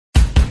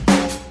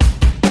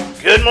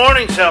Good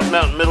morning, South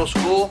Mountain Middle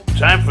School.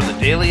 Time for the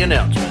daily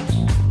announcements.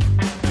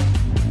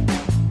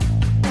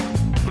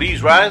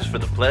 Please rise for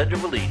the Pledge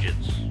of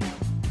Allegiance.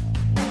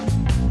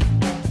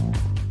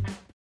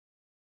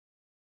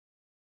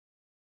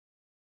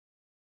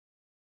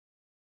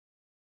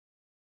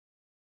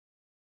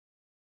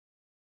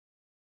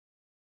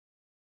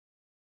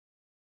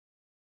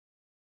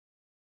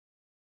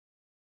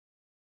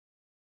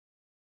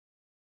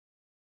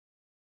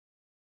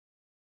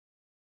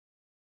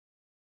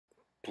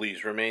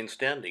 Please remain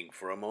standing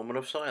for a moment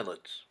of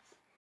silence.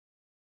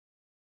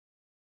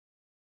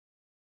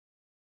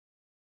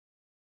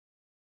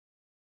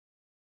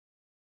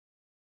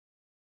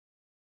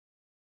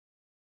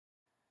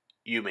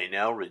 You may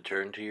now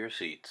return to your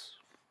seats.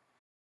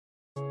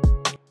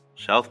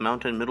 South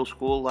Mountain Middle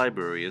School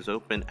Library is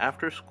open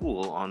after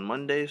school on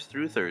Mondays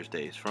through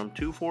Thursdays from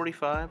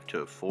 2:45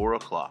 to 4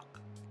 o'clock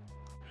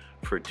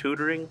for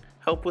tutoring,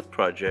 help with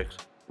projects,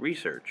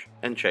 research,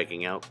 and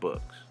checking out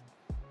books.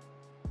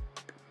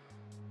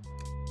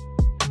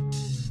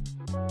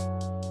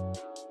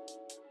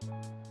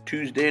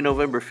 Tuesday,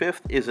 November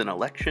 5th is an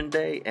election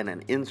day and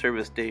an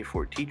in-service day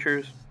for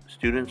teachers.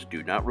 Students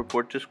do not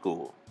report to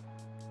school.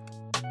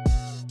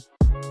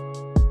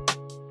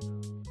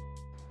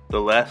 The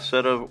last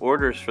set of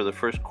orders for the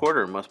first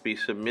quarter must be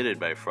submitted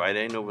by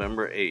Friday,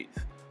 November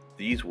 8th.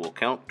 These will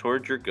count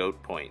towards your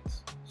GOAT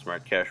points.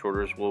 Smart Cash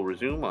orders will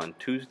resume on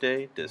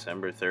Tuesday,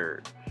 December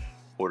 3rd.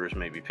 Orders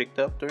may be picked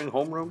up during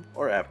homeroom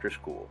or after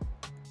school.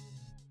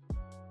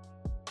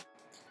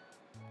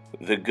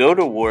 The GOAT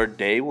Award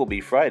Day will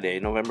be Friday,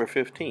 November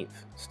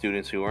 15th.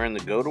 Students who earn the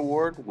GOAT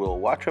Award will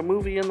watch a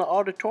movie in the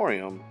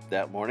auditorium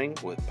that morning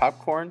with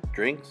popcorn,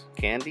 drinks,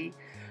 candy,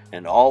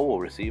 and all will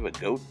receive a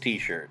GOAT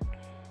t-shirt.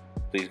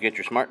 Please get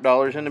your smart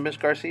dollars into Miss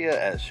Garcia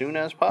as soon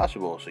as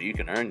possible so you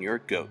can earn your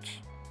GOATs.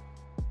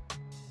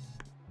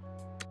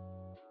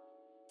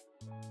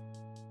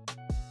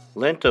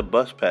 Lenta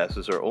bus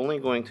passes are only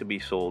going to be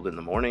sold in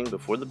the morning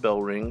before the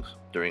bell rings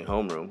during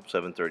homeroom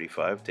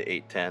 7:35 to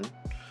 8:10,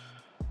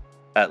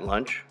 at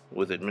lunch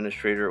with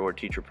administrator or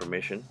teacher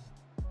permission,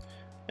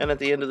 and at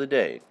the end of the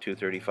day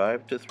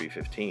 2:35 to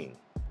 3:15.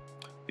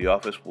 The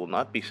office will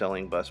not be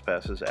selling bus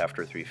passes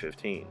after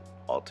 3:15.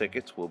 All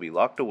tickets will be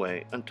locked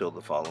away until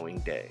the following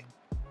day.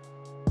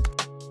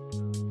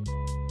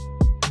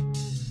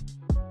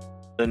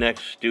 The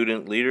next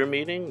student leader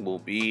meeting will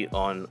be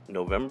on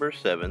November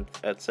 7th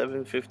at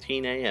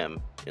 7:15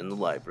 a.m. in the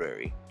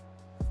library.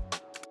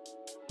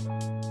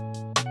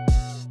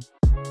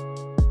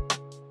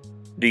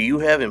 Do you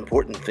have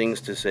important things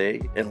to say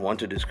and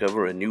want to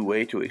discover a new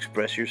way to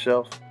express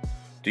yourself?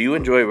 Do you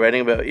enjoy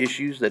writing about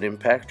issues that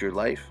impact your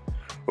life,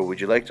 or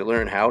would you like to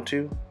learn how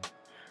to?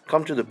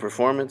 Come to the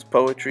Performance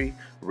Poetry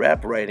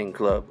Rap Writing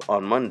Club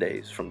on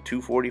Mondays from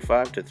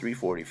 2:45 to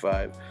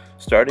 3:45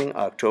 starting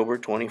October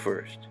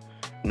 21st.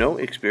 No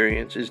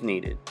experience is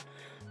needed.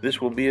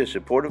 This will be a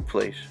supportive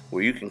place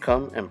where you can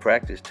come and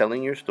practice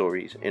telling your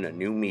stories in a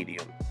new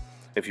medium.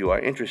 If you are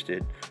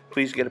interested,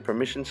 please get a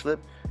permission slip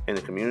in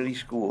the community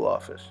school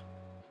office.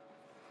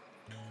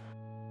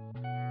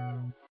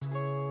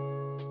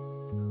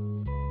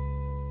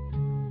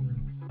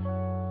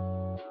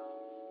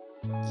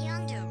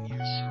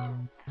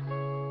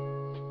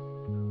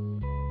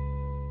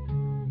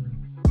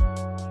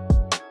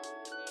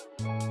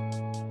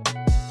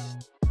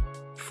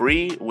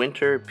 Free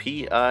winter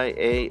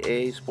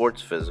PIAA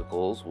sports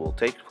physicals will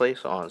take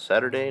place on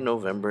Saturday,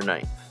 November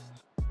 9th.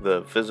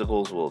 The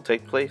physicals will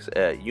take place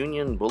at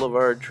Union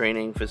Boulevard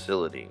Training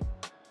Facility.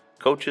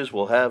 Coaches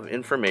will have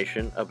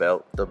information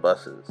about the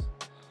buses.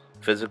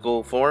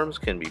 Physical forms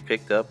can be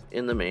picked up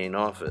in the main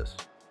office.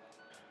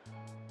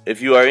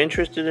 If you are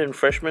interested in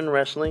freshman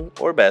wrestling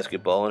or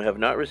basketball and have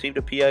not received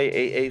a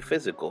PIAA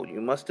physical, you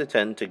must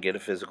attend to get a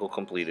physical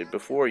completed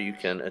before you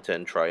can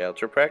attend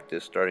tryouts or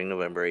practice starting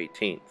November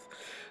 18th.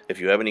 If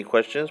you have any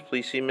questions,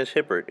 please see Ms.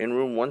 Hippert in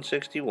room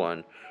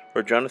 161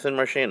 or Jonathan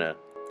Marchena,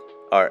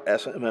 our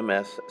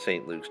SMMS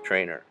St. Luke's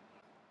trainer.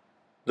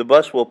 The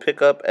bus will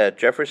pick up at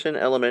Jefferson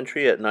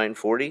Elementary at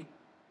 9:40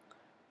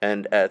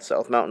 and at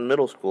South Mountain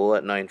Middle School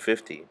at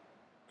 9:50,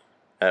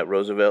 at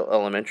Roosevelt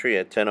Elementary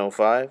at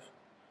 10:05,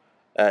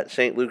 at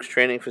St. Luke's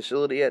Training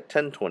Facility at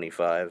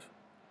 10:25,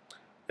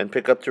 and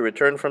pick up to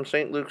return from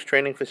St. Luke's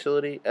Training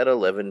Facility at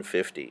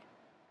 11:50.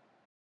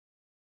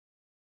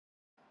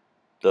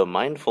 The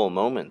Mindful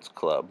Moments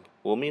Club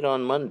will meet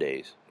on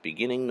Mondays,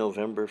 beginning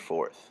November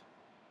 4th.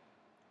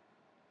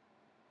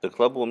 The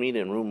club will meet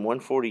in room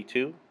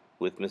 142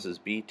 with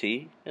Mrs.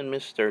 B.T. and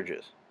Miss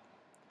Sturgis.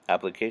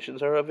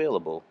 Applications are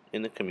available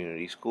in the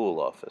community school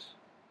office.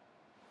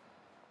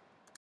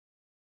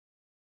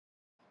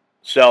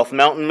 South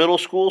Mountain Middle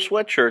School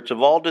sweatshirts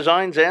of all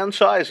designs and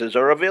sizes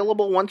are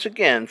available once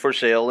again for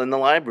sale in the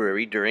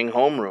library during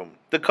homeroom.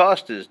 The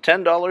cost is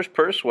 $10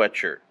 per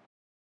sweatshirt.